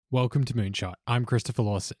Welcome to Moonshot. I'm Christopher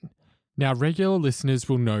Lawson. Now, regular listeners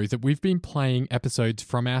will know that we've been playing episodes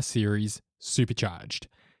from our series, Supercharged.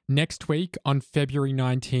 Next week, on February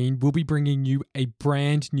 19, we'll be bringing you a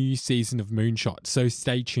brand new season of Moonshot, so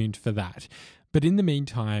stay tuned for that. But in the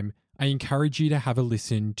meantime, I encourage you to have a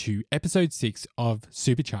listen to episode 6 of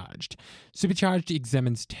Supercharged. Supercharged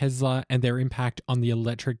examines Tesla and their impact on the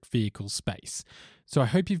electric vehicle space. So I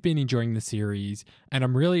hope you've been enjoying the series, and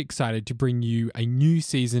I'm really excited to bring you a new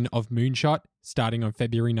season of Moonshot starting on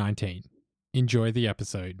February 19. Enjoy the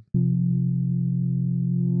episode.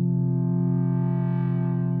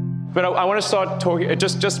 But I want to start talking,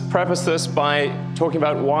 just preface this by talking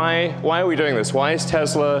about why are we doing this? Why does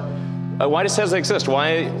Tesla exist?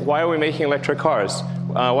 Why are we making electric cars?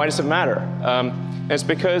 Why does it matter? And it's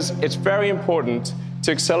because it's very important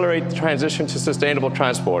to accelerate the transition to sustainable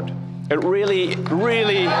transport. It really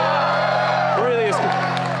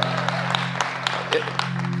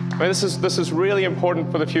is. This is really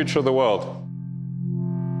important for the future of the world.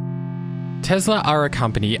 Tesla are a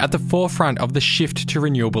company at the forefront of the shift to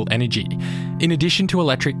renewable energy. In addition to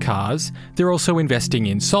electric cars, they're also investing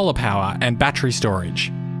in solar power and battery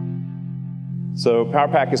storage. So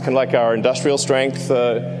PowerPack is kind of like our industrial strength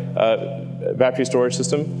battery storage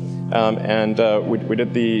system, and we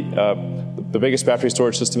did the biggest battery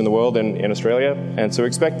storage system in the world in Australia, and so we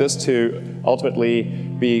expect this to ultimately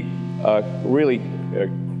be really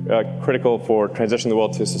critical for transitioning the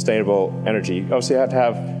world to sustainable energy. Obviously, you have to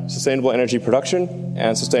have sustainable energy production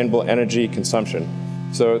and sustainable energy consumption.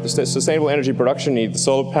 So the sustainable energy production needs the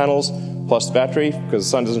solar panels plus the battery, because the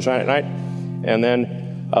sun doesn't shine at night, and then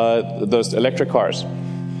those electric cars,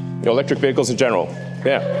 electric vehicles in general.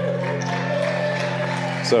 Yeah.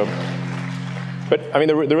 So, but I mean,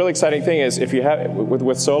 the really exciting thing is if you have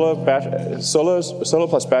with solar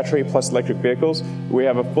plus battery plus electric vehicles, we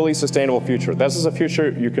have a fully sustainable future. This is a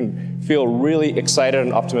future you can feel really excited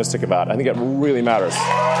and optimistic about. I think it really matters.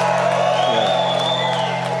 Yeah.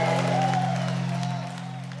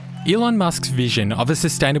 Elon Musk's vision of a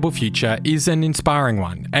sustainable future is an inspiring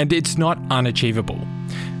one, and it's not unachievable.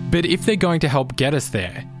 But if they're going to help get us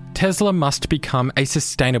there, Tesla must become a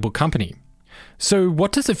sustainable company. So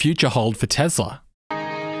what does the future hold for Tesla?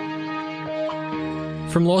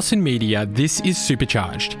 From Lawson Media, this is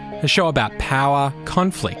Supercharged, a show about power,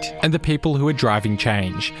 conflict, and the people who are driving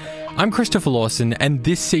change. I'm Christopher Lawson, and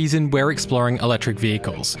this season we're exploring electric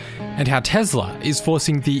vehicles and how Tesla is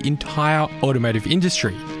forcing the entire automotive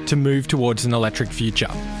industry to move towards an electric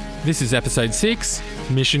future. This is episode 6,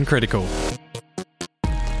 Mission Critical.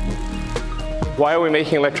 Why are we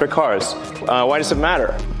making electric cars? Why does it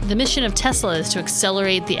matter? The mission of Tesla is to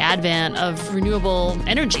accelerate the advent of renewable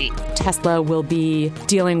energy. Tesla will be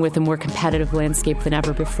dealing with a more competitive landscape than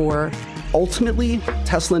ever before. Ultimately,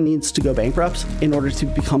 Tesla needs to go bankrupt in order to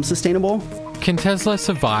become sustainable. Can Tesla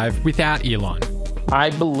survive without Elon? I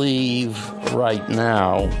believe right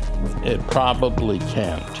now it probably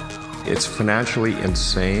can't. It's financially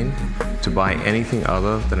insane to buy anything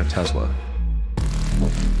other than a Tesla.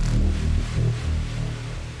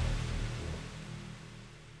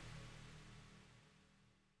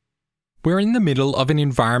 We're in the middle of an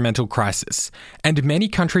environmental crisis, and many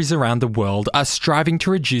countries around the world are striving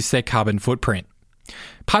to reduce their carbon footprint.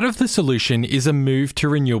 Part of the solution is a move to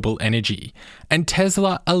renewable energy, and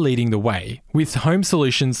Tesla are leading the way with home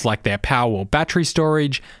solutions like their Powerwall battery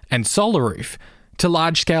storage and solar roof, to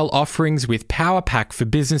large-scale offerings with PowerPack for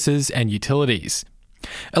businesses and utilities.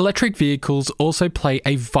 Electric vehicles also play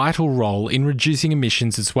a vital role in reducing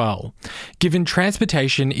emissions as well, given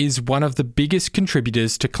transportation is one of the biggest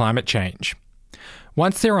contributors to climate change.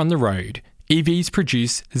 Once they're on the road, EVs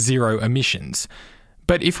produce zero emissions.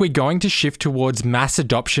 But if we're going to shift towards mass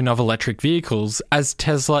adoption of electric vehicles, as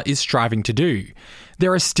Tesla is striving to do,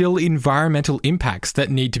 there are still environmental impacts that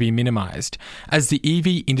need to be minimised as the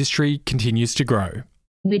EV industry continues to grow.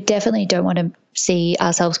 We definitely don't want to see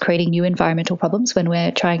ourselves creating new environmental problems when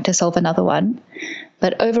we're trying to solve another one.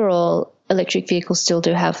 But overall, electric vehicles still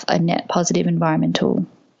do have a net positive environmental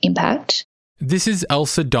impact. This is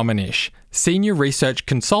Elsa Dominish, Senior Research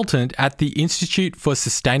Consultant at the Institute for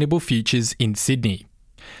Sustainable Futures in Sydney.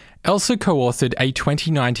 Elsa co-authored a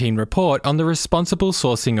 2019 report on the responsible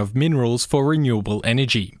sourcing of minerals for renewable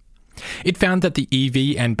energy. It found that the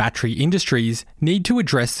EV and battery industries need to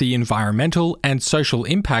address the environmental and social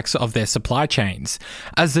impacts of their supply chains,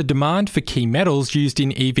 as the demand for key metals used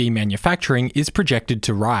in EV manufacturing is projected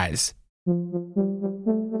to rise.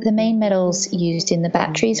 The main metals used in the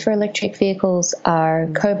batteries for electric vehicles are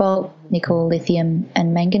cobalt, nickel, lithium,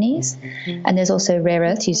 and manganese. And there's also rare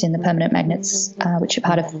earths used in the permanent magnets, which are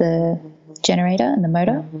part of the generator and the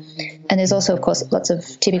motor. And there's also, of course, lots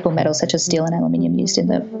of typical metals such as steel and aluminium used in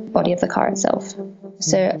the body of the car itself.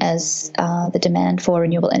 So as the demand for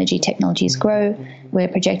renewable energy technologies grow, we're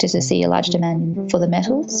projected to see a large demand for the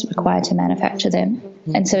metals required to manufacture them.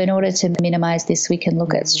 And so in order to minimize this, we can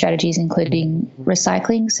look at strategies including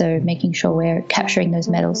recycling, so making sure we're capturing those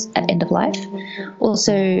metals at end of life.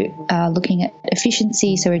 Also looking at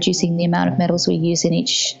efficiency, so reducing the amount of metals we use in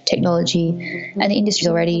each technology. And the industry is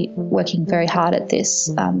already working very hard at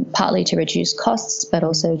this, partly to reduce costs, but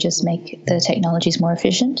also just make the technologies more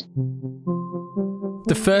efficient.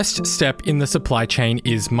 The first step in the supply chain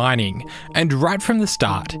is mining, and right from the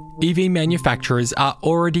start, EV manufacturers are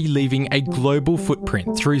already leaving a global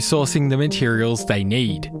footprint through sourcing the materials they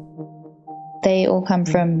need. They all come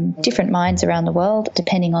from different mines around the world,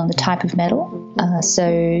 depending on the type of metal.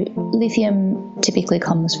 So lithium typically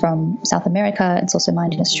comes from South America. It's also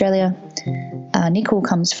mined in Australia. Nickel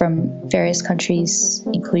comes from various countries,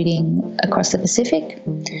 including across the Pacific.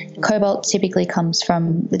 Cobalt typically comes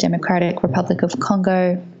from the Democratic Republic of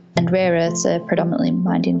Congo. And rare earths are predominantly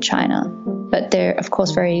mined in China. But they're, of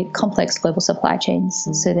course, very complex global supply chains.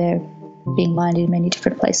 So they're being mined in many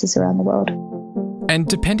different places around the world. And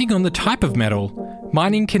depending on the type of metal,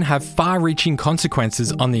 mining can have far-reaching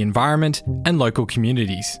consequences on the environment and local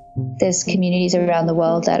communities. There's communities around the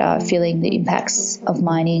world that are feeling the impacts of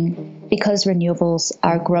mining because renewables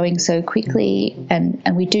are growing so quickly, and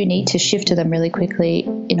we do need to shift to them really quickly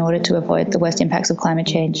in order to avoid the worst impacts of climate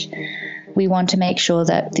change. We want to make sure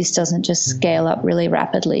that this doesn't just scale up really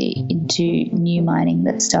rapidly into new mining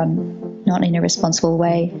that's done not in a responsible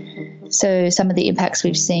way. So some of the impacts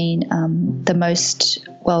we've seen, the most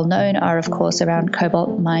well-known are, of course, around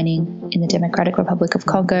cobalt mining in the Democratic Republic of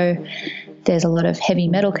Congo. There's a lot of heavy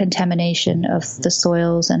metal contamination of the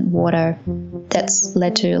soils and water that's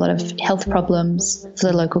led to a lot of health problems for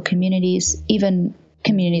the local communities, even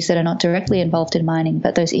communities that are not directly involved in mining,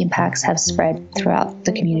 but those impacts have spread throughout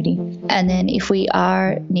the community. And then if we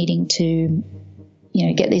are needing to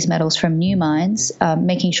get these metals from new mines,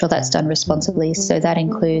 making sure that's done responsibly. So that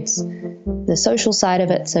includes the social side of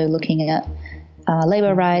it, so looking at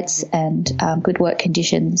labour rights and good work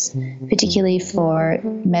conditions, particularly for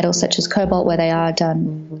metals such as cobalt, where they are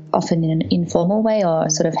done often in an informal way or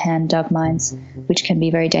sort of hand-dug mines, which can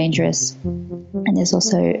be very dangerous. And there's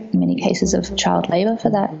also many cases of child labour for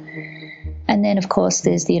that. And then, of course,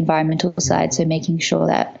 there's the environmental side, so making sure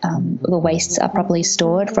that the wastes are properly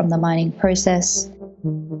stored from the mining process.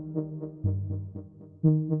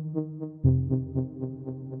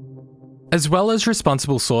 As well as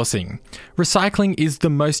responsible sourcing, recycling is the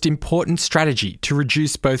most important strategy to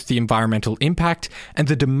reduce both the environmental impact and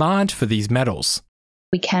the demand for these metals.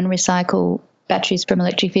 We can recycle batteries from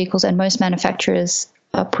electric vehicles, and most manufacturers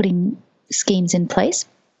are putting schemes in place.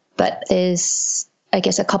 But there's, I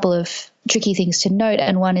guess, a couple of tricky things to note.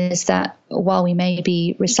 And one is that while we may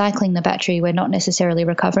be recycling the battery, we're not necessarily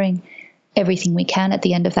recovering everything we can at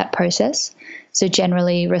the end of that process. So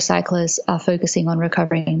generally, recyclers are focusing on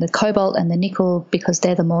recovering the cobalt and the nickel because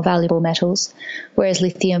they're the more valuable metals, whereas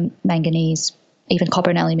lithium, manganese, even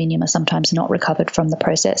copper and aluminium are sometimes not recovered from the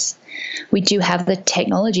process. We do have the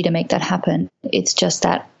technology to make that happen. It's just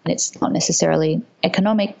that it's not necessarily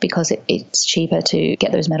economic because it's cheaper to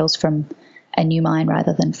get those metals from a new mine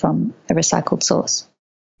rather than from a recycled source.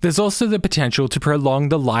 There's also the potential to prolong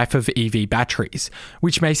the life of EV batteries,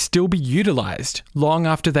 which may still be utilised long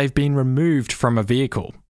after they've been removed from a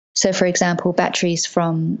vehicle. So, for example, batteries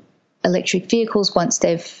from electric vehicles, once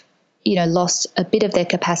they've lost a bit of their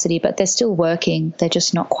capacity, but they're still working, they're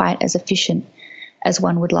just not quite as efficient as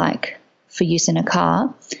one would like for use in a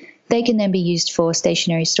car, they can then be used for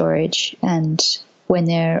stationary storage. And when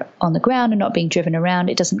they're on the ground and not being driven around,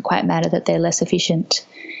 it doesn't quite matter that they're less efficient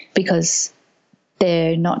because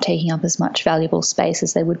they're not taking up as much valuable space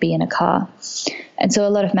as they would be in a car. And so a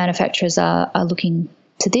lot of manufacturers are looking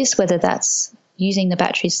to this, whether that's using the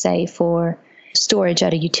batteries, say, for storage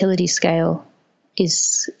at a utility scale,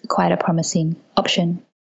 is quite a promising option.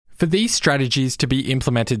 For these strategies to be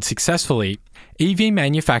implemented successfully, EV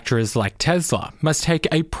manufacturers like Tesla must take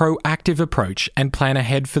a proactive approach and plan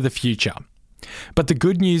ahead for the future. But the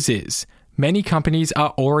good news is, many companies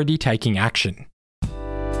are already taking action.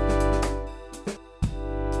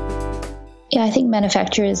 Yeah, I think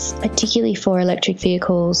manufacturers, particularly for electric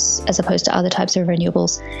vehicles as opposed to other types of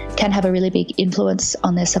renewables, can have a really big influence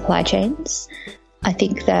on their supply chains. I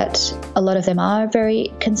think that a lot of them are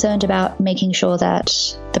very concerned about making sure that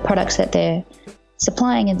the products that they're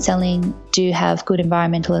supplying and selling do have good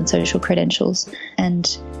environmental and social credentials,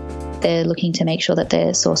 and they're looking to make sure that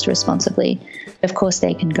they're sourced responsibly. Of course,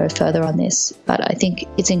 they can go further on this, but I think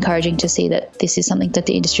it's encouraging to see that this is something that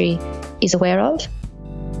the industry is aware of.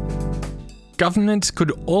 Governments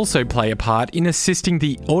could also play a part in assisting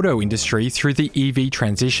the auto industry through the EV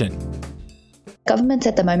transition. Governments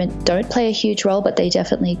at the moment don't play a huge role, but they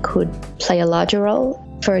definitely could play a larger role.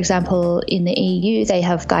 For example, in the EU, they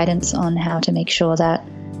have guidance on how to make sure that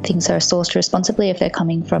things are sourced responsibly if they're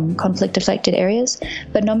coming from conflict-affected areas,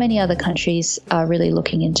 but not many other countries are really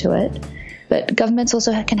looking into it. But governments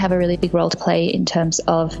also can have a really big role to play in terms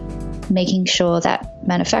of making sure that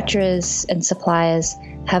manufacturers and suppliers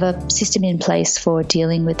have a system in place for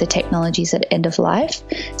dealing with the technologies at end of life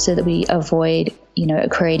so that we avoid,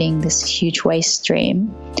 creating this huge waste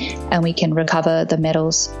stream, and we can recover the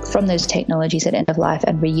metals from those technologies at end of life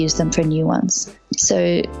and reuse them for new ones.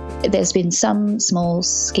 So there's been some small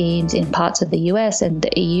schemes in parts of the US, and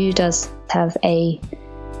the EU does have an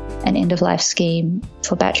end-of-life scheme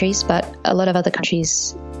for batteries, but a lot of other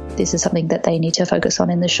countries, this is something that they need to focus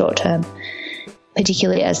on in the short term,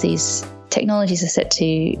 particularly as these technologies are set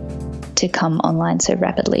to come online so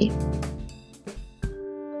rapidly.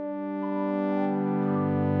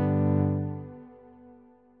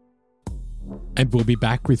 And we'll be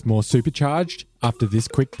back with more Supercharged after this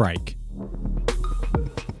quick break.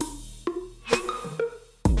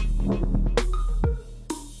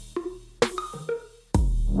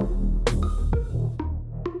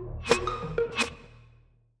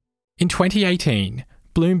 In 2018,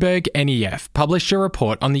 Bloomberg NEF published a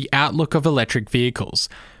report on the outlook of electric vehicles,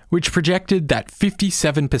 which projected that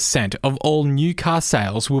 57% of all new car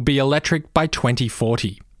sales will be electric by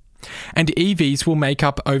 2040. And EVs will make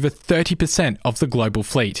up over 30% of the global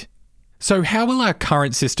fleet. So how will our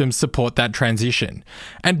current systems support that transition?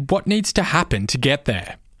 And what needs to happen to get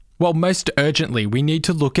there? Well, most urgently, we need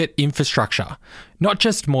to look at infrastructure. Not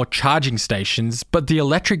just more charging stations, but the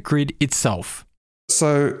electric grid itself.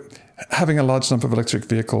 So having a large number of electric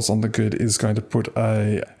vehicles on the grid is going to put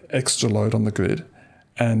an extra load on the grid.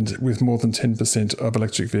 And with more than 10% of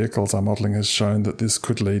electric vehicles, our modelling has shown that this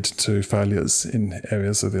could lead to failures in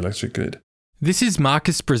areas of the electric grid. This is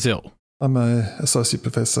Marcus Brazil. I'm an associate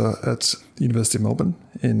professor at the University of Melbourne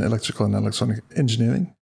in electrical and electronic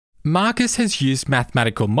engineering. Marcus has used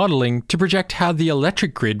mathematical modelling to project how the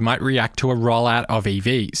electric grid might react to a rollout of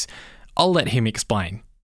EVs. I'll let him explain.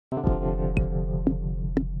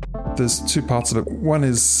 There's two parts of it. One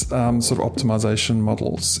is sort of optimization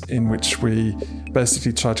models, in which we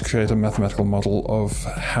basically try to create a mathematical model of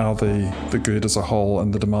how the grid as a whole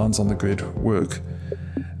and the demands on the grid work,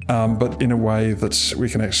 but in a way that we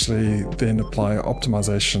can actually then apply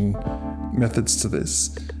optimization methods to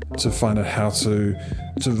this to find out how to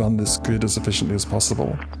run this grid as efficiently as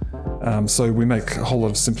possible. So we make a whole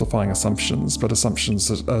lot of simplifying assumptions, but assumptions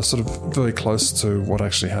that are sort of very close to what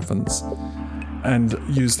actually happens, and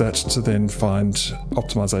use that to then find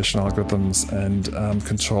optimization algorithms and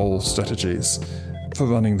control strategies for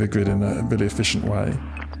running the grid in a really efficient way.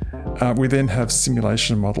 We then have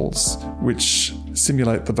simulation models which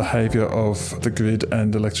simulate the behavior of the grid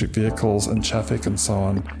and electric vehicles and traffic and so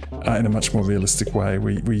on in a much more realistic way.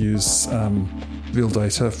 We use real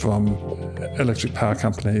data from electric power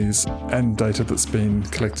companies and data that's been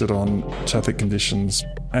collected on traffic conditions,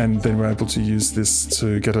 and then we're able to use this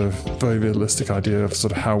to get a very realistic idea of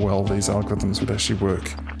sort of how well these algorithms would actually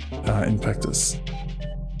work in practice.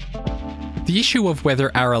 The issue of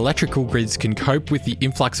whether our electrical grids can cope with the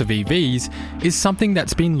influx of EVs is something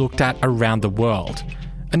that's been looked at around the world.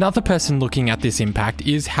 Another person looking at this impact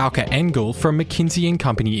is Hauke Engel from McKinsey &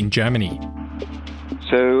 Company in Germany.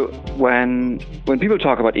 So when people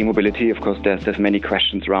talk about e-mobility, of course, there's many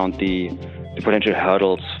questions around the potential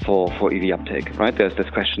hurdles for EV uptake, right? There's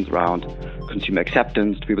questions around consumer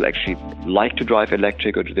acceptance. Do people actually like to drive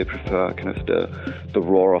electric, or do they prefer kind of the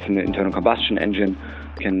roar of an internal combustion engine?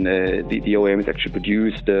 Can the OEMs actually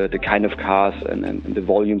produce the kind of cars and the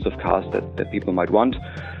volumes of cars that people might want?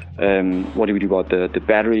 What do we do about the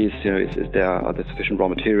batteries? Are there sufficient raw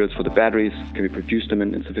materials for the batteries? Can we produce them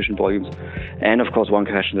in sufficient volumes? And of course, one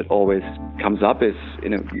question that always comes up is,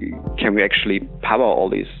 can we actually power all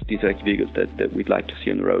these electric vehicles that we'd like to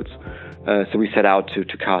see on the roads? So we set out to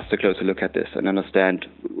cast a closer look at this and understand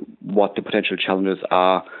what the potential challenges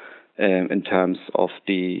are in terms of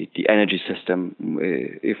the energy system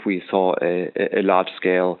if we saw a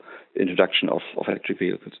large-scale introduction of electric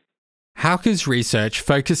vehicles. Hauke's research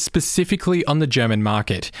focused specifically on the German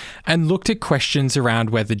market and looked at questions around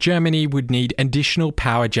whether Germany would need additional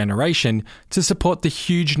power generation to support the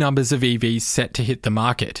huge numbers of EVs set to hit the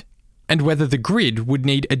market, and whether the grid would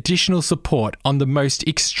need additional support on the most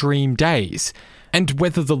extreme days, and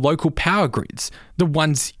whether the local power grids, the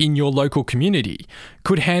ones in your local community,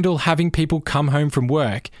 could handle having people come home from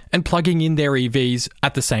work and plugging in their EVs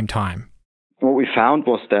at the same time. What we found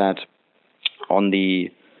was that on the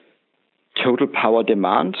total power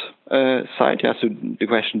demand side, so the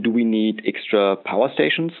question, do we need extra power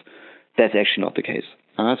stations? That's actually not the case.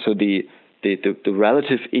 So the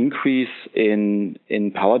relative increase in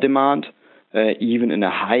power demand, even in a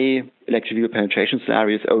high electric vehicle penetration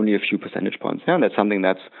scenario, is only a few percentage points. And that's something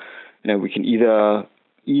that's, we can either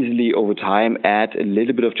easily over time add a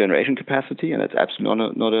little bit of generation capacity, and that's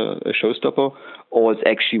absolutely not a showstopper, or it's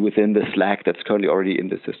actually within the slack that's currently already in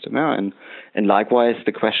the system. And likewise,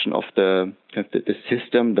 the question of the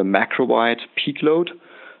system, the macro-wide peak load,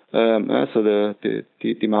 so the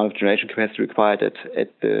amount of generation capacity required at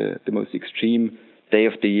the most extreme day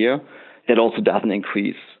of the year, that also doesn't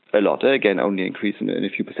increase a lot. Again, only increase in a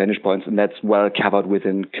few percentage points, and that's well covered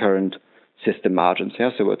within current system margins.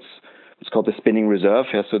 So it's called the spinning reserve.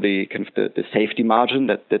 So the kind of the safety margin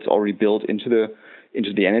that's already built into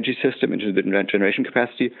the energy system, into the generation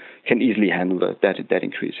capacity, can easily handle that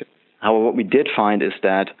increase. However, what we did find is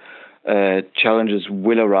that challenges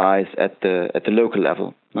will arise at the local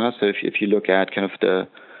level. So if you look at kind of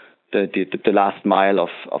the last mile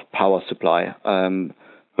of power supply,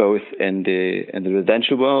 both in the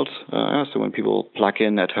residential world, so when people plug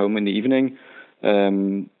in at home in the evening,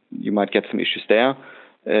 you might get some issues there.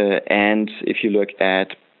 And if you look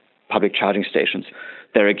at public charging stations,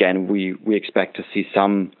 there again we expect to see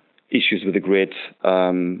some issues with the grid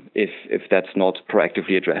if that's not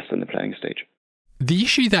proactively addressed in the planning stage. The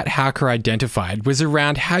issue that Hauke identified was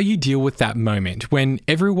around how you deal with that moment when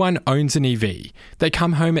everyone owns an EV. They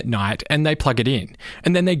come home at night and they plug it in,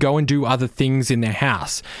 and then they go and do other things in their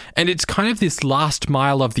house. And it's kind of this last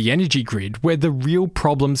mile of the energy grid where the real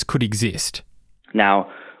problems could exist.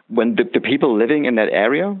 Now, when the people living in that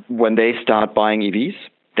area, when they start buying EVs,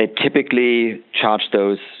 they typically charge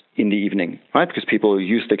those in the evening, right? Because people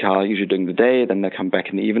use the car usually during the day, then they come back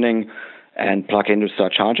in the evening and plug in to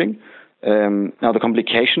start charging. Now, the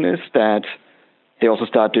complication is that they also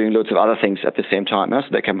start doing loads of other things at the same time. So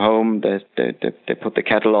they come home, they put the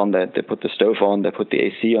kettle on, they put the stove on, they put the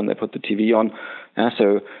AC on, they put the TV on.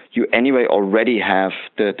 So you anyway already have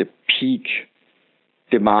the peak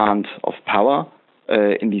demand of power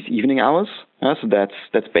in these evening hours. So that's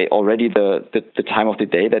already the time of the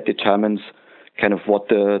day that determines kind of what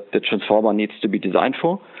the transformer needs to be designed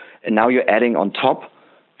for. And now you're adding on top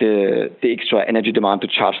the extra energy demand to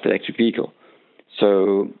charge the electric vehicle.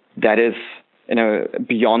 So that is,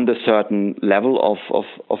 beyond a certain level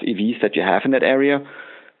of EVs that you have in that area,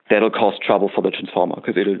 that'll cause trouble for the transformer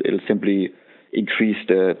because it'll simply increase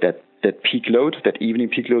that peak load, that evening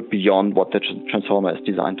peak load, beyond what the transformer is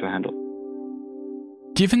designed to handle.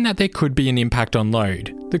 Given that there could be an impact on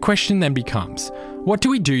load, the question then becomes, what do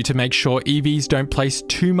we do to make sure EVs don't place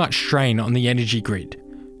too much strain on the energy grid?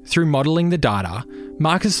 Through modelling the data,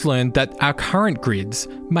 Marcus learned that our current grids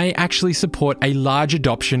may actually support a large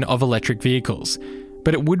adoption of electric vehicles,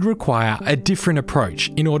 but it would require a different approach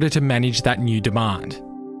in order to manage that new demand.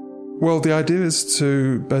 Well, the idea is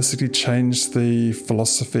to basically change the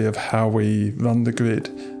philosophy of how we run the grid.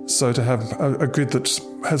 So to have a grid that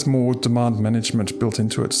has more demand management built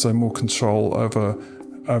into it, so more control over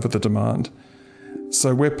the demand.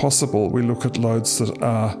 So where possible, we look at loads that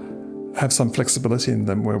have some flexibility in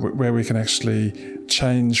them where we can actually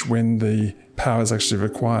change when the power is actually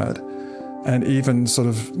required, and even sort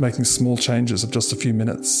of making small changes of just a few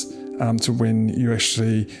minutes to when you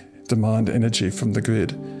actually demand energy from the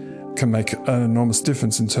grid can make an enormous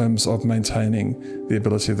difference in terms of maintaining the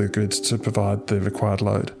ability of the grid to provide the required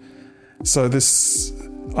load. So this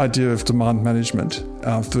idea of demand management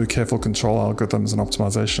through careful control algorithms and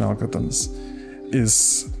optimization algorithms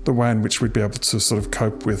is the way in which we'd be able to sort of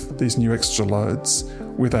cope with these new extra loads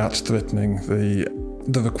without threatening the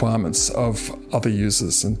requirements of other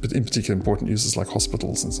users, and in particular important users like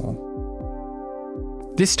hospitals and so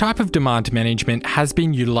on. This type of demand management has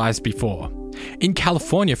been utilised before. In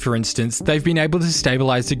California, for instance, they've been able to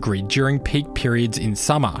stabilise the grid during peak periods in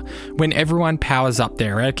summer, when everyone powers up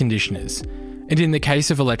their air conditioners. And in the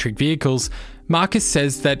case of electric vehicles, Marcus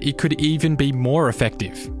says that it could even be more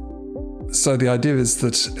effective. So the idea is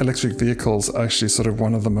that electric vehicles are actually sort of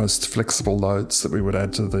one of the most flexible loads that we would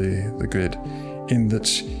add to the grid, in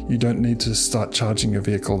that you don't need to start charging your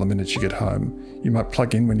vehicle the minute you get home. You might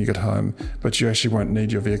plug in when you get home, but you actually won't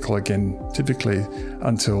need your vehicle again typically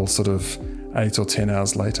until sort of 8 or 10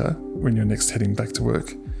 hours later when you're next heading back to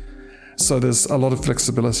work. So there's a lot of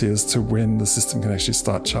flexibility as to when the system can actually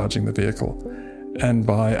start charging the vehicle. And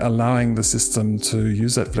by allowing the system to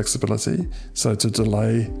use that flexibility, so to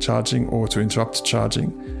delay charging or to interrupt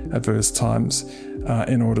charging at various times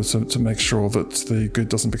in order to make sure that the grid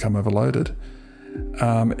doesn't become overloaded,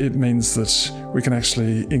 it means that we can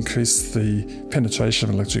actually increase the penetration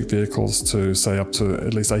of electric vehicles to, say, up to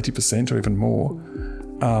at least 80% or even more,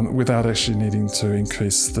 without actually needing to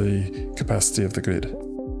increase the capacity of the grid.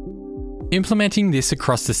 Implementing this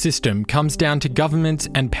across the system comes down to governments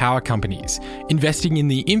and power companies investing in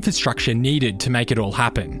the infrastructure needed to make it all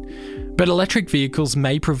happen. But electric vehicles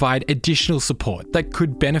may provide additional support that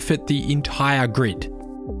could benefit the entire grid.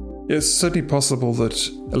 It's certainly possible that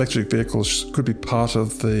electric vehicles could be part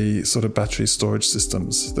of the sort of battery storage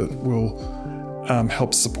systems that will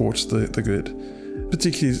help support the grid,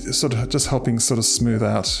 particularly sort of just helping sort of smooth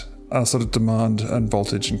out sort of demand and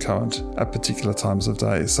voltage and current at particular times of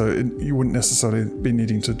day. So you wouldn't necessarily be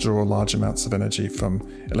needing to draw large amounts of energy from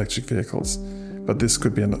electric vehicles. But this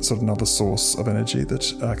could be sort of another source of energy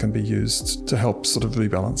that can be used to help sort of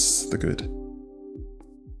rebalance the grid.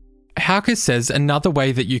 Hauke says another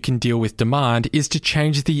way that you can deal with demand is to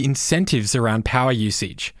change the incentives around power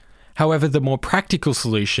usage. However, the more practical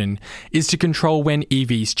solution is to control when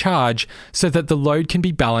EVs charge so that the load can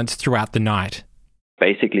be balanced throughout the night.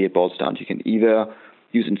 Basically, it boils down to you can either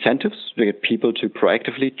use incentives to get people to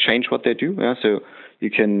proactively change what they do. So you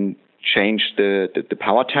can change the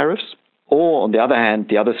power tariffs. Or on the other hand,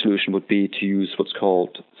 the other solution would be to use what's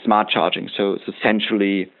called smart charging. So it's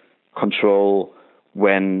essentially control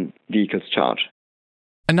when vehicles charge.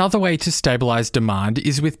 Another way to stabilise demand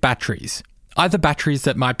is with batteries. Either batteries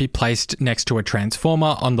that might be placed next to a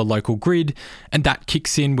transformer on the local grid, and that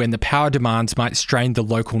kicks in when the power demands might strain the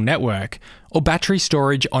local network, or battery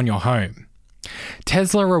storage on your home.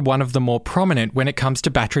 Tesla are one of the more prominent when it comes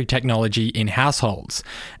to battery technology in households,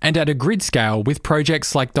 and at a grid scale with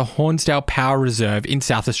projects like the Hornsdale Power Reserve in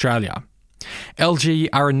South Australia. LG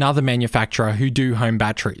are another manufacturer who do home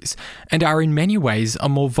batteries, and are in many ways a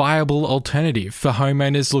more viable alternative for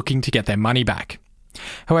homeowners looking to get their money back.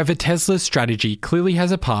 However, Tesla's strategy clearly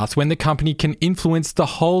has a path when the company can influence the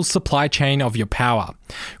whole supply chain of your power,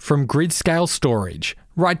 from grid-scale storage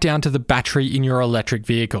right down to the battery in your electric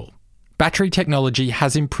vehicle. Battery technology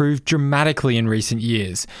has improved dramatically in recent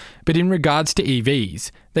years, but in regards to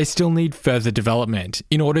EVs, they still need further development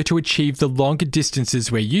in order to achieve the longer distances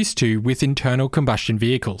we're used to with internal combustion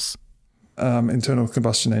vehicles. Internal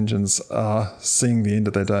combustion engines are seeing the end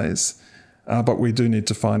of their days. But we do need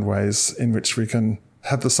to find ways in which we can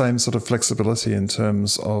have the same sort of flexibility in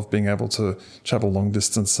terms of being able to travel long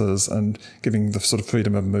distances and giving the sort of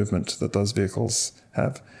freedom of movement that those vehicles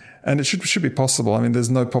have. And it should be possible. I mean, there's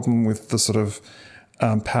no problem with the sort of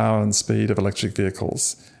power and speed of electric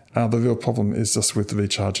vehicles. The real problem is just with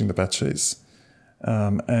recharging the batteries.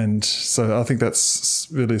 And so I think that's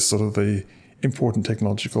really sort of the important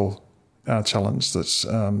technological challenge that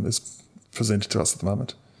is presented to us at the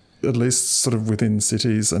moment. At least sort of within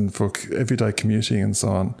cities and for everyday commuting and so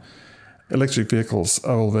on, electric vehicles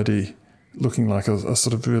are already looking like a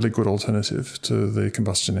sort of really good alternative to the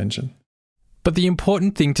combustion engine. But the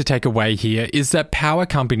important thing to take away here is that power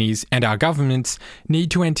companies and our governments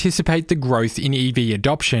need to anticipate the growth in EV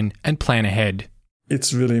adoption and plan ahead.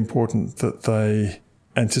 It's really important that they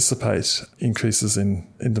anticipate increases in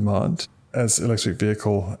demand as electric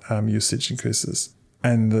vehicle usage increases,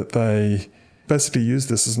 and that they basically use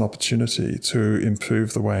this as an opportunity to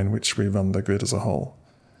improve the way in which we run the grid as a whole.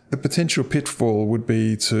 The potential pitfall would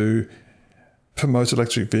be to promote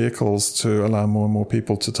electric vehicles to allow more and more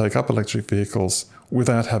people to take up electric vehicles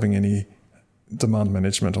without having any demand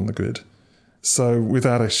management on the grid. So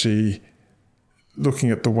without actually looking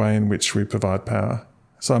at the way in which we provide power.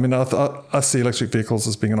 So I mean, I see electric vehicles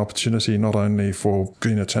as being an opportunity not only for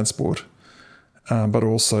greener transport, but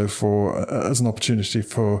also as an opportunity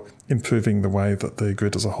for improving the way that the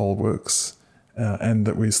grid as a whole works, and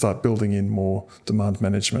that we start building in more demand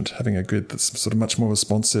management, having a grid that's sort of much more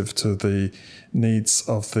responsive to the needs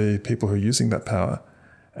of the people who are using that power,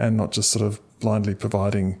 and not just sort of blindly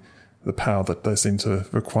providing the power that they seem to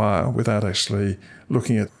require without actually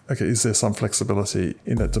looking at, okay, is there some flexibility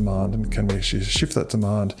in that demand, and can we actually shift that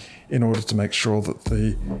demand in order to make sure that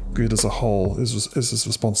the grid as a whole is as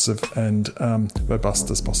responsive and robust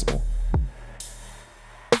as possible.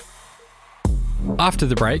 After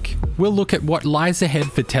the break, we'll look at what lies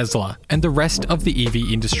ahead for Tesla and the rest of the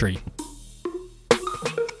EV industry.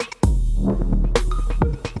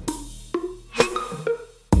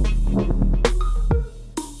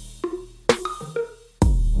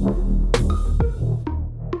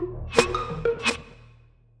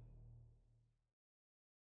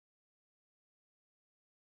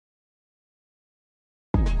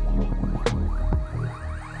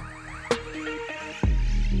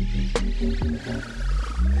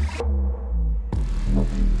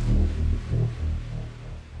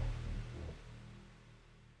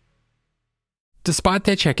 Despite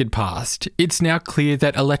their checkered past, it's now clear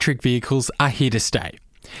that electric vehicles are here to stay,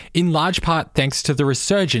 in large part thanks to the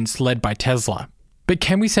resurgence led by Tesla. But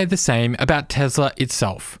can we say the same about Tesla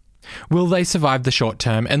itself? Will they survive the short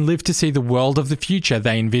term and live to see the world of the future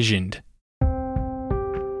they envisioned?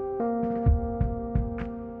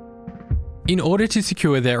 In order to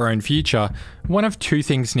secure their own future, one of two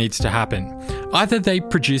things needs to happen. Either they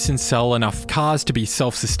produce and sell enough cars to be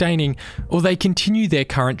self-sustaining, or they continue their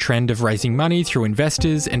current trend of raising money through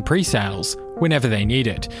investors and pre-sales whenever they need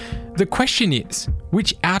it. The question is,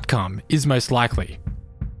 which outcome is most likely?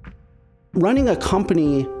 Running a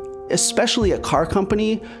company, especially a car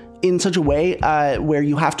company, in such a way where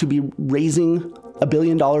you have to be raising $1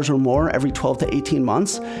 billion or more every 12 to 18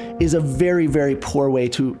 months is a very, very poor way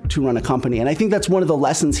to run a company. And I think that's one of the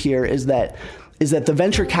lessons here is that the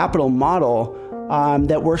venture capital model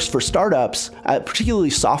that works for startups,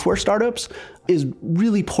 particularly software startups, is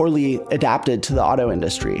really poorly adapted to the auto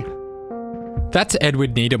industry. That's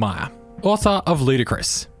Edward Niedermeyer, author of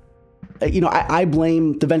Ludicrous. I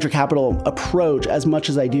blame the venture capital approach as much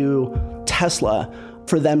as I do Tesla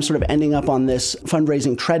for them sort of ending up on this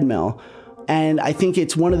fundraising treadmill. And I think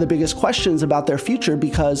it's one of the biggest questions about their future,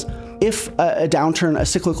 because if a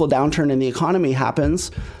cyclical downturn in the economy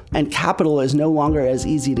happens and capital is no longer as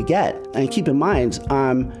easy to get, and keep in mind,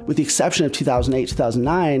 with the exception of 2008,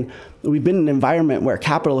 2009, we've been in an environment where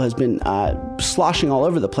capital has been sloshing all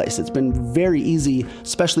over the place. It's been very easy,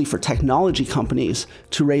 especially for technology companies,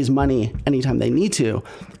 to raise money anytime they need to,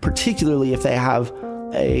 particularly if they have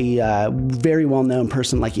a very well-known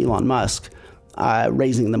person like Elon Musk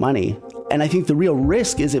raising the money. And I think the real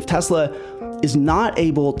risk is if Tesla is not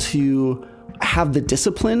able to have the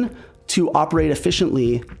discipline to operate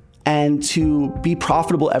efficiently and to be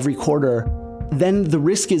profitable every quarter, then the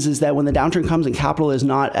risk is that when the downturn comes and capital is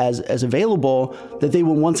not as available, that they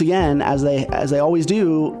will once again, as they always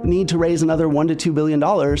do, need to raise another $1 to $2 billion,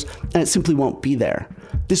 and it simply won't be there.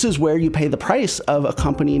 This is where you pay the price of a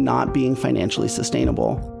company not being financially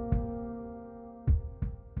sustainable.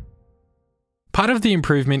 Part of the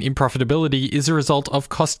improvement in profitability is a result of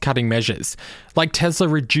cost-cutting measures, like Tesla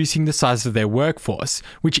reducing the size of their workforce,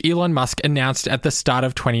 which Elon Musk announced at the start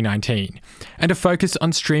of 2019, and a focus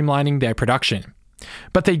on streamlining their production.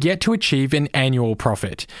 But they're yet to achieve an annual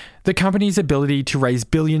profit. The company's ability to raise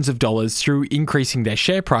billions of dollars through increasing their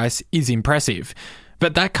share price is impressive,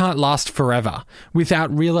 but that can't last forever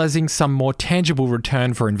without realizing some more tangible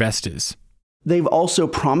return for investors. They've also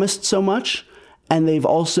promised so much, and they've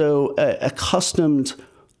also accustomed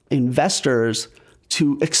investors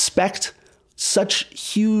to expect such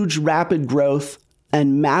huge, rapid growth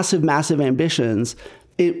and massive, massive ambitions.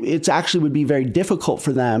 It actually would be very difficult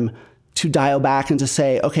for them to dial back and to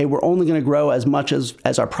say, okay, we're only going to grow as much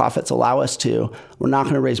as our profits allow us to. We're not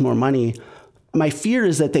going to raise more money. My fear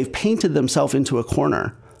is that they've painted themselves into a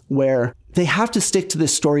corner where they have to stick to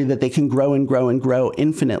this story that they can grow and grow and grow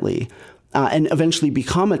infinitely. And eventually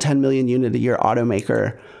become a 10 million unit a year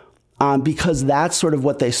automaker, because that's sort of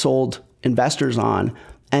what they sold investors on.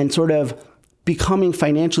 And sort of becoming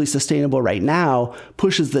financially sustainable right now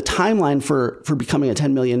pushes the timeline for becoming a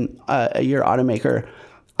 10 million a year automaker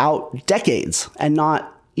out decades, and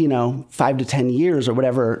not 5 to 10 years or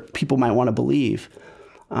whatever people might want to believe.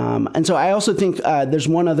 And so I also think there's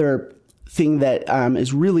one other thing that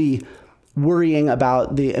is really worrying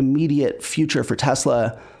about the immediate future for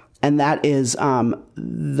Tesla. And that is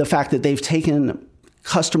the fact that they've taken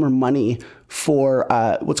customer money for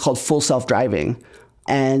what's called full self-driving.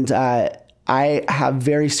 And I have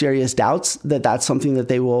very serious doubts that that's something that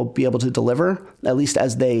they will be able to deliver, at least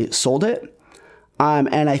as they sold it.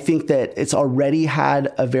 And I think that it's already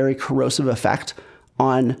had a very corrosive effect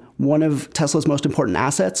on one of Tesla's most important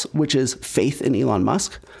assets, which is faith in Elon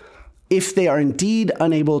Musk. If they are indeed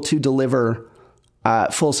unable to deliver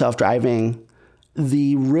full self-driving,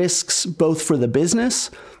 the risks both for the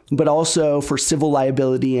business, but also for civil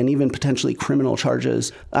liability and even potentially criminal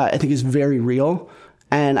charges, I think is very real.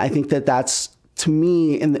 And I think that that's, to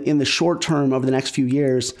me, in the short term, over the next few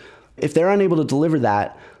years, if they're unable to deliver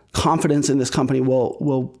that, confidence in this company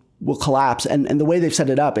will collapse. And the way they've set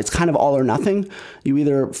it up, it's kind of all or nothing. You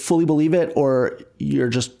either fully believe it or you're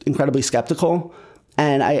just incredibly skeptical.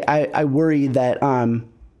 And I worry that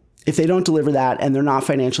if they don't deliver that and they're not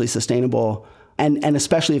financially sustainable, and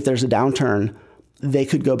especially if there's a downturn, they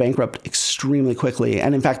could go bankrupt extremely quickly.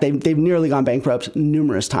 And in fact, they've nearly gone bankrupt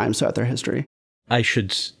numerous times throughout their history. I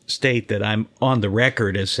should state that I'm on the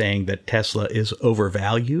record as saying that Tesla is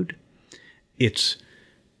overvalued. Its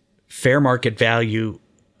fair market value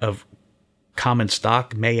of common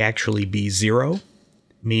stock may actually be zero,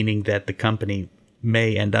 meaning that the company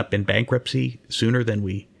may end up in bankruptcy sooner than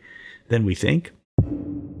we think.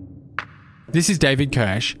 This is David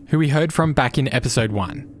Kirsch, who we heard from back in episode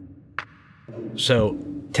 1. So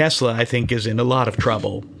Tesla, I think, is in a lot of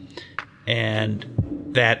trouble. And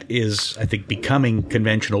that is, I think, becoming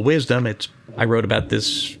conventional wisdom. I wrote about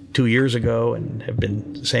this 2 years ago and have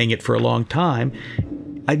been saying it for a long time.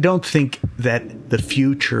 I don't think that the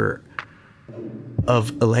future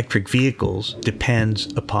of electric vehicles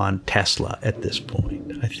depends upon Tesla at this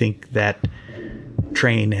point. I think that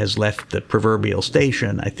train has left the proverbial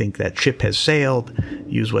station. I think that ship has sailed.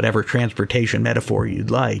 Use whatever transportation metaphor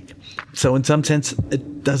you'd like. So in some sense,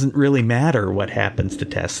 it doesn't really matter what happens to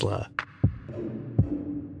Tesla.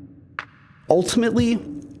 Ultimately,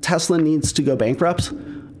 Tesla needs to go bankrupt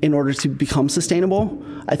in order to become sustainable.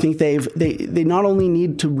 I think they not only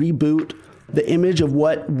need to reboot the image of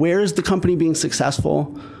where is the company being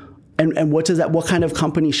successful, and what kind of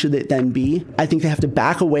company should it then be. I think they have to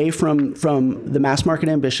back away from the mass market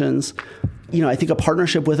ambitions. I think a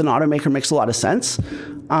partnership with an automaker makes a lot of sense,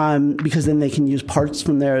 because then they can use parts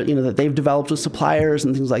from their, that they've developed with suppliers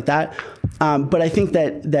and things like that. But I think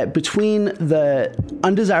that between the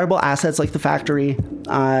undesirable assets like the factory's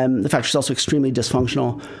also extremely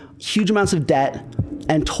dysfunctional, huge amounts of debt,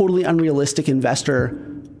 and totally unrealistic investor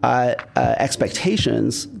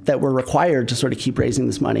expectations that were required to sort of keep raising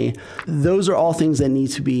this money. Those are all things that need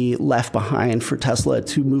to be left behind for Tesla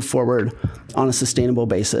to move forward on a sustainable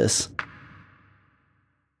basis.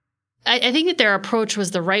 I think that their approach was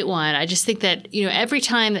the right one. I just think that, every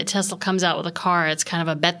time that Tesla comes out with a car, it's kind of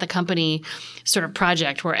a bet the company sort of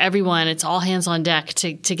project where it's all hands on deck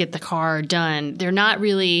to get the car done. They're not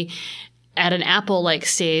really at an Apple-like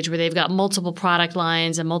stage where they've got multiple product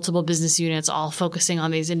lines and multiple business units all focusing on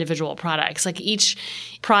these individual products. Like each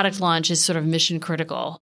product launch is sort of mission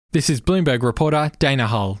critical. This is Bloomberg reporter Dana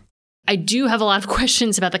Hull. I do have a lot of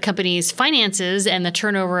questions about the company's finances and the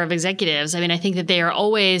turnover of executives. I think that they are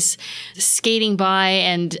always skating by,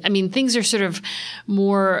 and things are sort of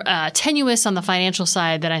more tenuous on the financial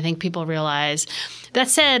side than I think people realize. That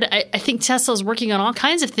said, I think Tesla's working on all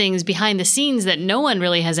kinds of things behind the scenes that no one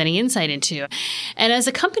really has any insight into. And as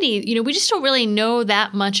a company, we just don't really know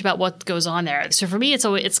that much about what goes on there. So for me,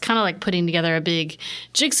 it's kind of like putting together a big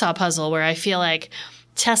jigsaw puzzle where I feel like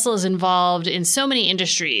Tesla is involved in so many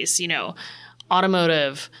industries,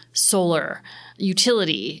 automotive, solar,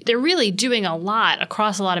 utility. They're really doing a lot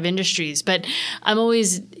across a lot of industries, but I'm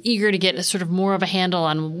always eager to get a sort of more of a handle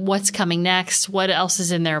on what's coming next, what else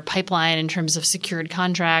is in their pipeline in terms of secured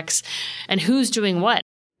contracts, and who's doing what.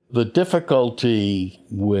 The difficulty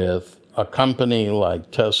with a company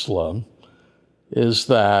like Tesla is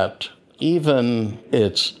that even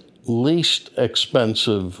its least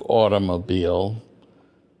expensive automobile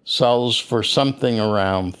sells for something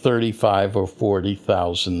around $35,000 or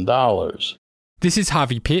 $40,000. This is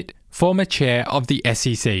Harvey Pitt, former chair of the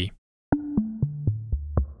SEC.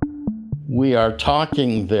 We are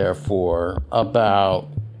talking, therefore, about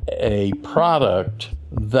a product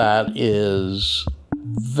that is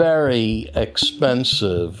very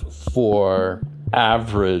expensive for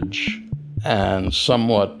average and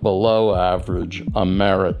somewhat below average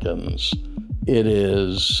Americans. It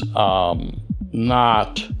is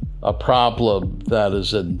not a problem that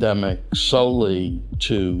is endemic solely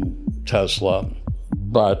to Tesla,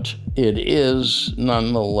 but it is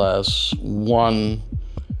nonetheless one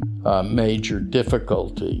major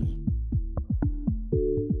difficulty.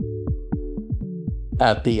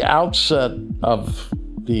 At the outset of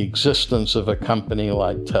the existence of a company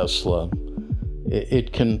like Tesla,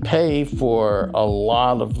 it can pay for a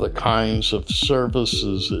lot of the kinds of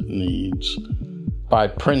services it needs by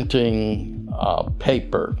printing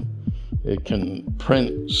paper. It can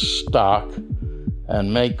print stock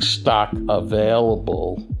and make stock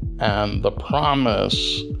available, and the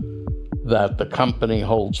promise that the company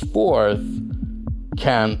holds forth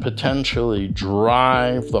can potentially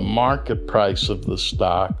drive the market price of the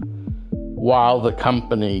stock while the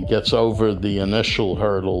company gets over the initial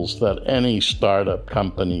hurdles that any startup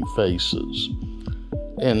company faces.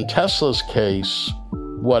 In Tesla's case,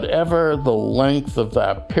 whatever the length of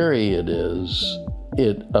that period is,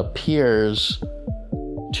 it appears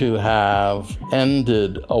to have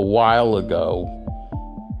ended a while ago,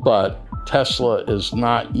 but Tesla is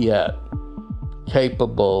not yet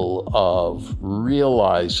capable of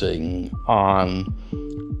realizing on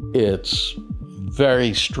its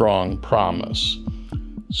very strong promise.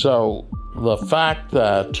 So the fact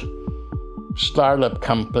that startup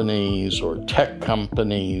companies or tech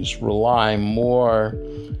companies rely more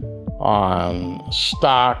on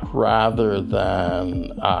stock rather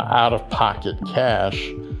than out-of-pocket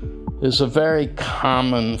cash is a very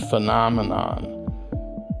common phenomenon.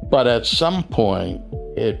 But at some point,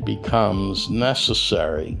 it becomes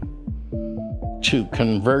necessary to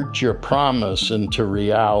convert your promise into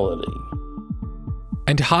reality.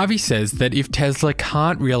 And Harvey says that if Tesla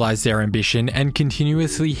can't realize their ambition and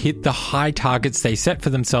continuously hit the high targets they set for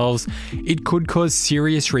themselves, it could cause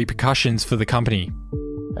serious repercussions for the company.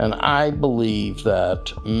 And I believe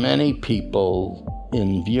that many people,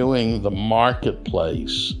 in viewing the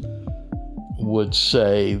marketplace, would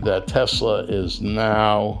say that Tesla is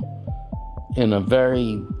now in a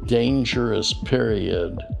very dangerous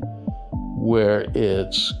period where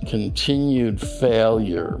its continued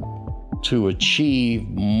failure to achieve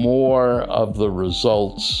more of the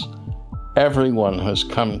results everyone has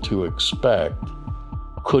come to expect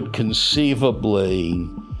could conceivably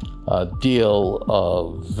deal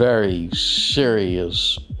a very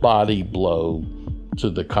serious body blow to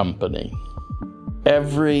the company.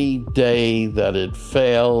 Every day that it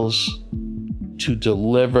fails to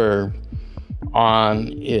deliver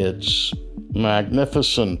on its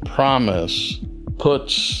magnificent promise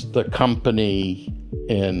puts the company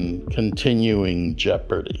in continuing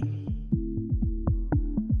jeopardy.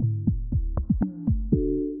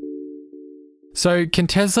 So, can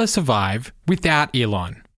Tesla survive without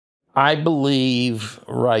Elon? I believe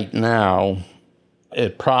right now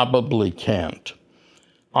it probably can't.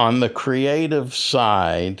 On the creative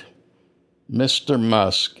side, Mr.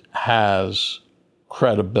 Musk has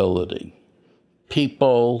credibility.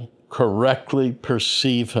 People correctly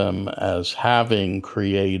perceive him as having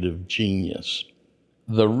creative genius.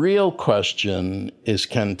 The real question is,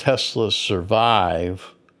 can Tesla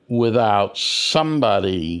survive without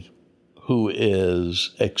somebody who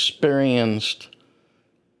is experienced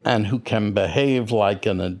and who can behave like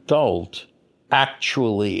an adult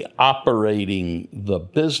actually operating the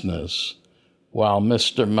business while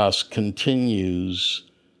Mr. Musk continues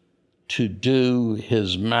to do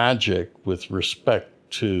his magic with respect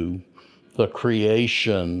to the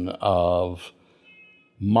creation of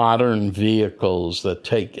modern vehicles that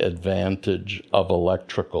take advantage of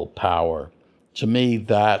electrical power. To me,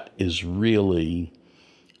 that is really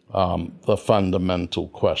the fundamental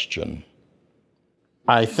question.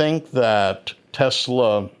 I think that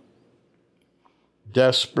Tesla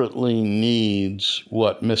desperately needs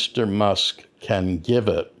what Mr. Musk can give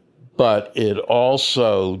it, but it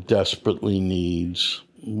also desperately needs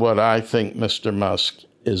what I think Mr. Musk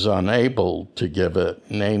is unable to give it,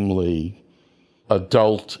 namely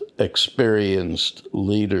adult, experienced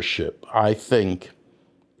leadership. I think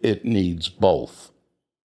it needs both.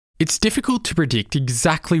 It's difficult to predict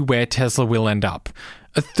exactly where Tesla will end up.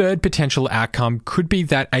 A third potential outcome could be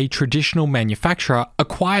that a traditional manufacturer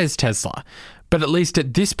acquires Tesla, but at least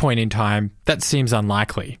at this point in time, that seems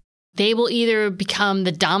unlikely. They will either become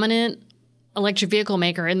the dominant electric vehicle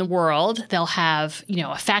maker in the world. They'll have,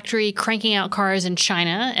 a factory cranking out cars in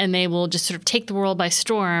China, and they will just sort of take the world by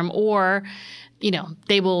storm, or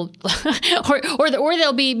they will, or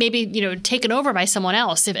they'll be maybe, taken over by someone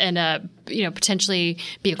else and potentially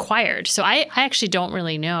be acquired. So I actually don't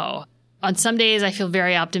really know. On some days I feel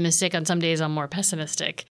very optimistic. On some days I'm more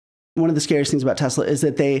pessimistic. One of the scariest things about Tesla is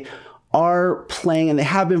that they are playing, and they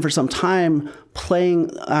have been for some time, playing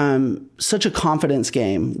such a confidence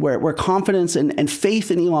game where confidence and faith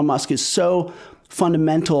in Elon Musk is so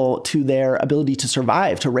fundamental to their ability to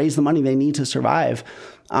survive, to raise the money they need to survive,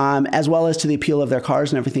 as well as to the appeal of their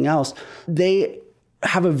cars and everything else. They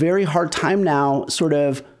have a very hard time now sort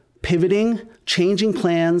of pivoting, changing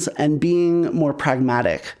plans, and being more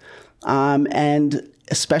pragmatic. And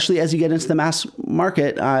especially as you get into the mass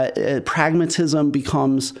market, pragmatism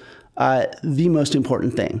becomes the most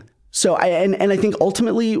important thing. So I think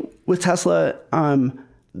ultimately with Tesla,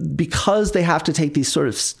 because they have to take these sort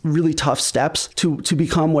of really tough steps to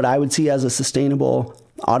become what I would see as a sustainable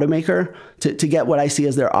automaker, to get what I see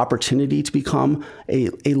as their opportunity to become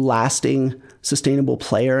a lasting, sustainable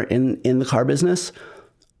player in the car business,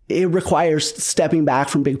 it requires stepping back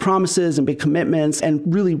from big promises and big commitments and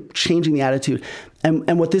really changing the attitude.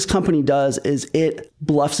 And what this company does is it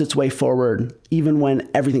bluffs its way forward even when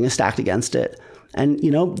everything is stacked against it. And,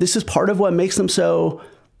 this is part of what makes them so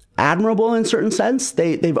admirable in a certain sense.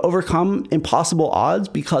 They've overcome impossible odds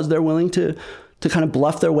because they're willing to kind of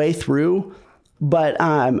bluff their way through. But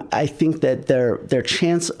I think that their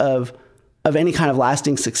chance of any kind of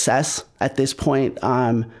lasting success at this point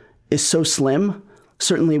is so slim.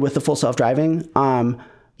 Certainly with the full self-driving,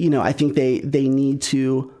 I think they need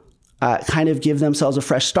to kind of give themselves a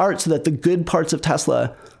fresh start so that the good parts of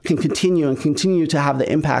Tesla can continue to have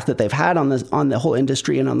the impact that they've had on the whole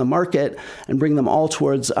industry and on the market, and bring them all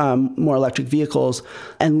towards more electric vehicles,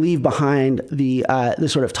 and leave behind the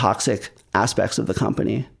sort of toxic aspects of the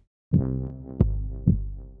company.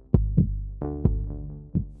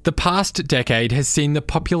 The past decade has seen the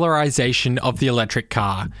popularization of the electric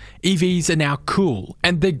car. EVs are now cool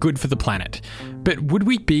and they're good for the planet. But would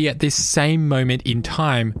we be at this same moment in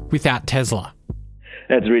time without Tesla?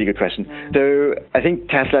 That's a really good question. So I think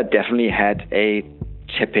Tesla definitely had a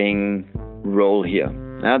tipping role here.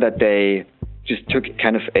 Now that they just took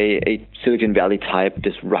kind of a Silicon Valley type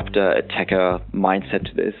disruptor, attacker mindset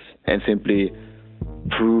to this, and simply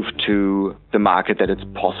proved to the market that it's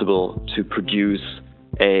possible to produce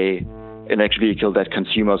an electric vehicle that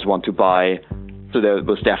consumers want to buy. So there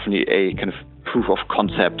was definitely a kind of proof of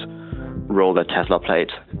concept role that Tesla played.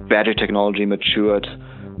 Battery technology matured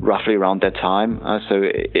roughly around that time. So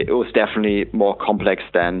it was definitely more complex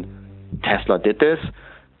than Tesla did this,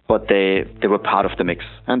 but they were part of the mix,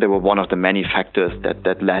 and they were one of the many factors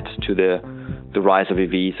that led to the rise of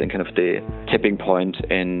EVs and kind of the tipping point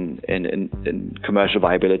in commercial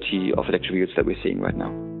viability of electric vehicles that we're seeing right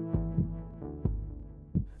now.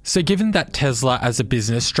 So given that Tesla as a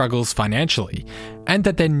business struggles financially, and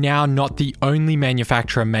that they're now not the only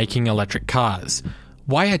manufacturer making electric cars,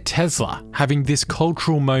 why are Tesla having this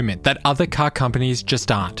cultural moment that other car companies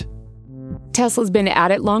just aren't? Tesla's been at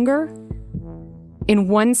it longer. In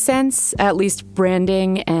one sense, at least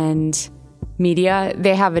branding and media,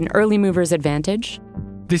 they have an early mover's advantage.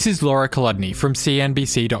 This is Laura Kolodny from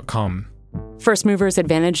CNBC.com. First mover's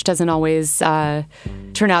advantage doesn't always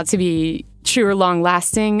turn out to be true or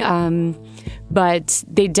long-lasting, but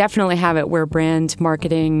they definitely have it where brand,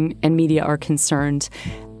 marketing, and media are concerned.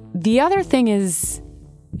 The other thing is,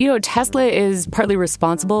 Tesla is partly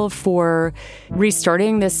responsible for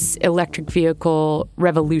restarting this electric vehicle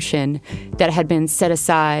revolution that had been set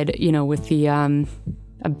aside, with the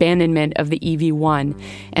abandonment of the EV1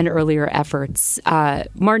 and earlier efforts.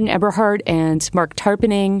 Martin Eberhard and Mark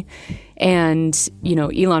Tarpenning and,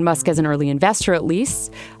 Elon Musk as an early investor at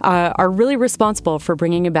least, are really responsible for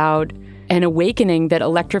bringing about an awakening that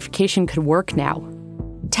electrification could work now.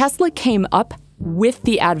 Tesla came up with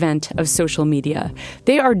the advent of social media.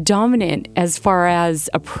 They are dominant as far as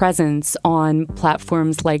a presence on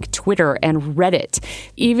platforms like Twitter and Reddit,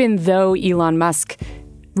 even though Elon Musk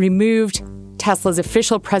removed Tesla's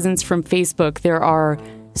official presence from Facebook. There are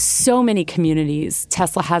so many communities.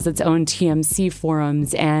 Tesla has its own TMC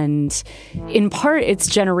forums, and in part, it's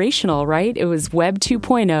generational, right? It was Web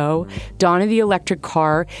 2.0, dawn of the electric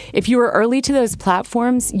car. If you were early to those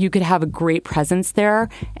platforms, you could have a great presence there,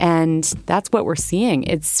 and that's what we're seeing.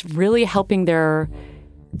 It's really helping their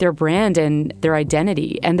brand and their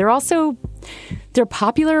identity. And they're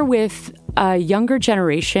popular with a younger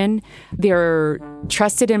generation. They're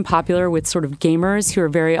trusted and popular with sort of gamers who are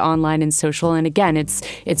very online and social. And again,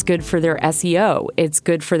 it's good for their SEO. It's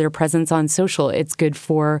good for their presence on social. It's good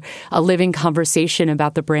for a living conversation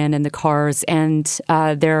about the brand and the cars and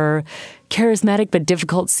their charismatic but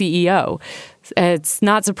difficult CEO. It's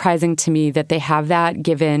not surprising to me that they have that,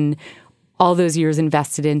 given all those years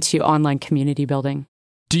invested into online community building.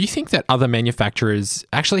 Do you think that other manufacturers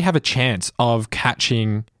actually have a chance of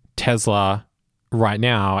catching Tesla right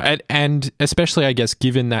now? And especially, I guess,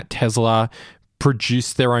 given that Tesla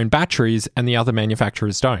produce their own batteries and the other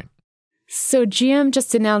manufacturers don't. So GM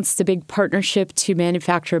just announced a big partnership to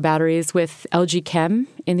manufacture batteries with LG Chem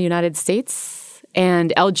in the United States.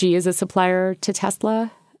 And LG is a supplier to Tesla.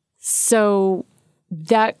 So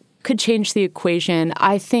that could change the equation.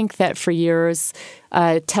 I think that for years,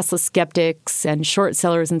 Tesla skeptics and short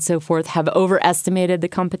sellers and so forth have overestimated the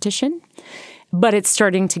competition, but it's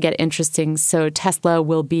starting to get interesting. So Tesla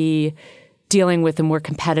will be dealing with a more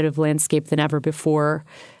competitive landscape than ever before.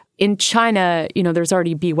 In China, there's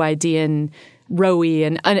already BYD and Rowi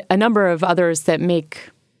and a number of others that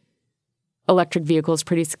make electric vehicles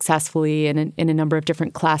pretty successfully in a number of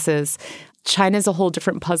different classes. China's a whole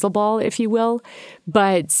different puzzle ball, if you will.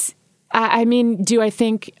 But I mean, do I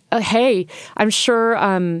think, I'm sure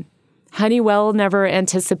Honeywell never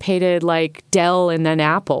anticipated like Dell and then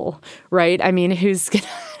Apple, right? I mean,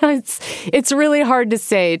 it's really hard to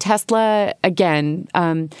say. Tesla, again,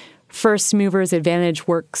 first mover's advantage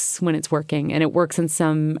works when it's working, and it works in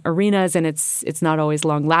some arenas, and it's not always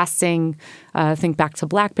long lasting. Think back to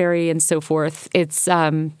BlackBerry and so forth.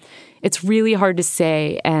 It's really hard to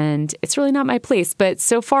say, and it's really not my place. But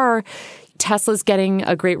so far, Tesla's getting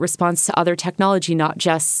a great response to other technology, not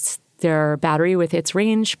just their battery with its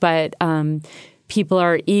range, but People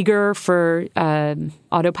are eager for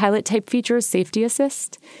autopilot type features, safety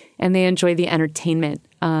assist, and they enjoy the entertainment,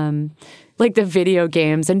 like the video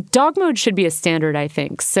games. And dog mode should be a standard, I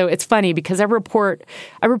think. So it's funny because I report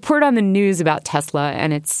on the news about Tesla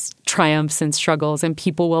and its triumphs and struggles, and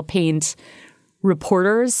people will paint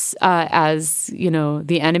reporters as,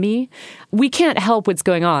 the enemy. We can't help what's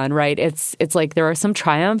going on, right? It's like there are some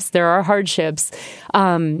triumphs, there are hardships,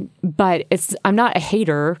 but I'm not a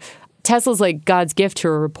hater. Tesla's like God's gift to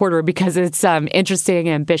a reporter because it's interesting,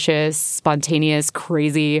 ambitious, spontaneous,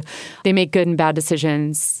 crazy. They make good and bad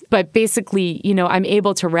decisions. But basically, I'm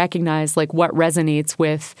able to recognize like what resonates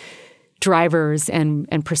with drivers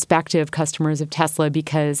and prospective customers of Tesla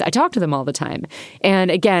because I talk to them all the time. And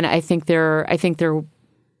again, I think they're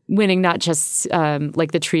winning not just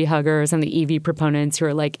like the tree huggers and the EV proponents who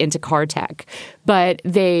are like into car tech, but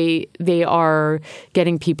they are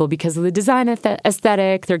getting people because of the design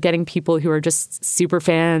aesthetic. They're getting people who are just super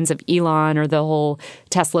fans of Elon or the whole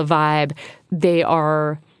Tesla vibe. They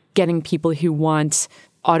are getting people who want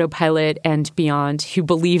autopilot and beyond, who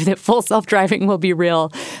believe that full self-driving will be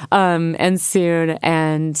real and soon.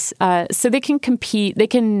 And so they can compete, they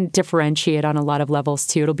can differentiate on a lot of levels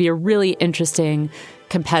too. It'll be a really interesting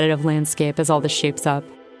competitive landscape as all this shapes up.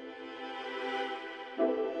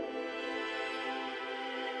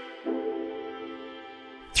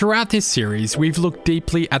 Throughout this series, we've looked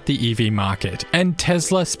deeply at the EV market, and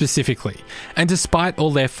Tesla specifically. And despite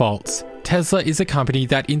all their faults, Tesla is a company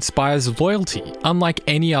that inspires loyalty, unlike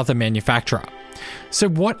any other manufacturer. So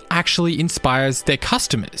what actually inspires their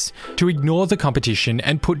customers to ignore the competition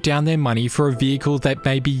and put down their money for a vehicle that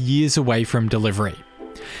may be years away from delivery?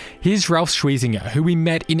 Here's Ralph Schwiesinger, who we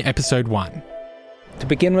met in episode 1. To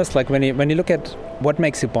begin with, like when you look at what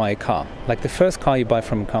makes you buy a car, like the first car you buy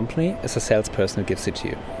from a company is a salesperson who gives it to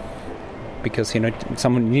you. Because you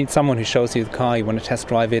need someone who shows you the car, you want to test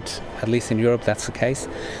drive it, at least in Europe that's the case.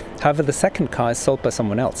 However, the second car is sold by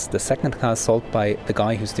someone else. The second car is sold by the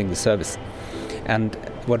guy who's doing the service. And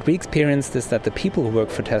what we experienced is that the people who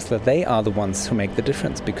work for Tesla, they are the ones who make the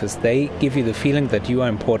difference because they give you the feeling that you are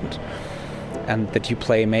important and that you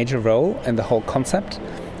play a major role in the whole concept.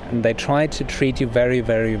 And they try to treat you very,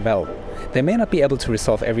 very well. They may not be able to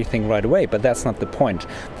resolve everything right away, but that's not the point.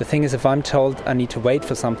 The thing is, if I'm told I need to wait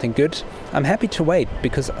for something good, I'm happy to wait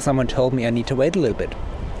because someone told me I need to wait a little bit.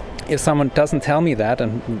 If someone doesn't tell me that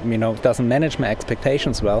and doesn't manage my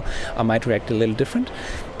expectations well, I might react a little different.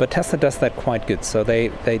 But Tesla does that quite good. So they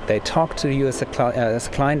talk to you as a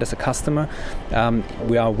client, as a customer.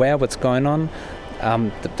 We are aware what's going on.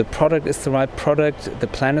 The product is the right product, the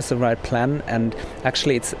plan is the right plan, and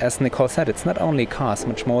actually, it's, as Nicole said, it's not only cars,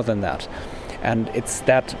 much more than that. And it's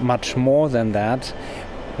that much more than that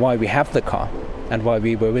why we have the car and why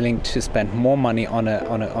we were willing to spend more money on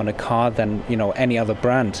a car than any other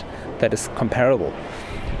brand that is comparable,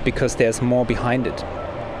 because there's more behind it.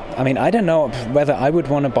 I mean, I don't know whether I would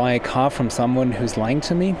want to buy a car from someone who's lying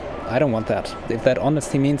to me. I don't want that. If that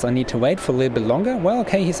honesty means I need to wait for a little bit longer, well,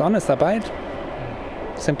 okay, he's honest, I buy it.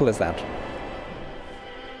 Simple as that.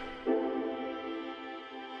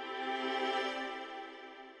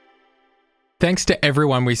 Thanks to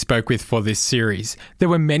everyone we spoke with for this series. There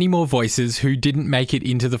were many more voices who didn't make it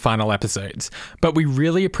into the final episodes, but we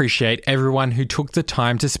really appreciate everyone who took the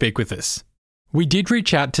time to speak with us. We did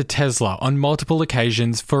reach out to Tesla on multiple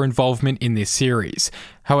occasions for involvement in this series.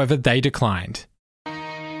 However, they declined.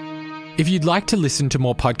 If you'd like to listen to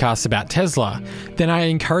more podcasts about Tesla, then I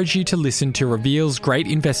encourage you to listen to Reveal's great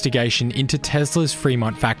investigation into Tesla's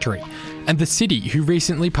Fremont factory, and The City, who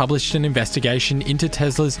recently published an investigation into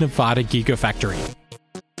Tesla's Nevada Gigafactory.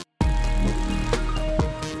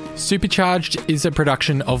 Supercharged is a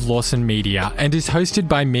production of Lawson Media and is hosted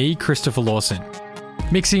by me, Christopher Lawson.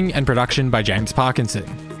 Mixing and production by James Parkinson.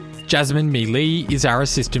 Jasmine Mee Lee is our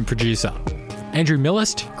assistant producer. Andrew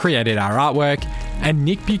Millist created our artwork, and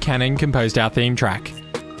Nick Buchanan composed our theme track.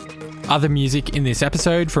 Other music in this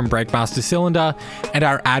episode from Breakmaster Cylinder, and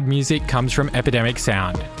our ad music comes from Epidemic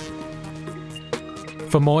Sound.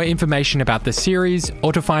 For more information about the series,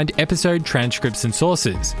 or to find episode transcripts and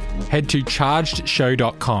sources, head to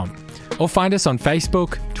chargedshow.com, or find us on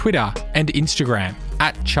Facebook, Twitter, and Instagram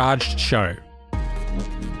 @ChargedShow.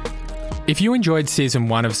 If you enjoyed Season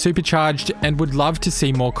 1 of Supercharged and would love to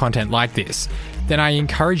see more content like this, then I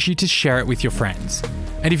encourage you to share it with your friends.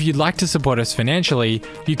 And if you'd like to support us financially,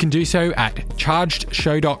 you can do so at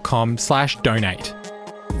chargedshow.com/donate.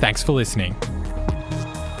 Thanks for listening.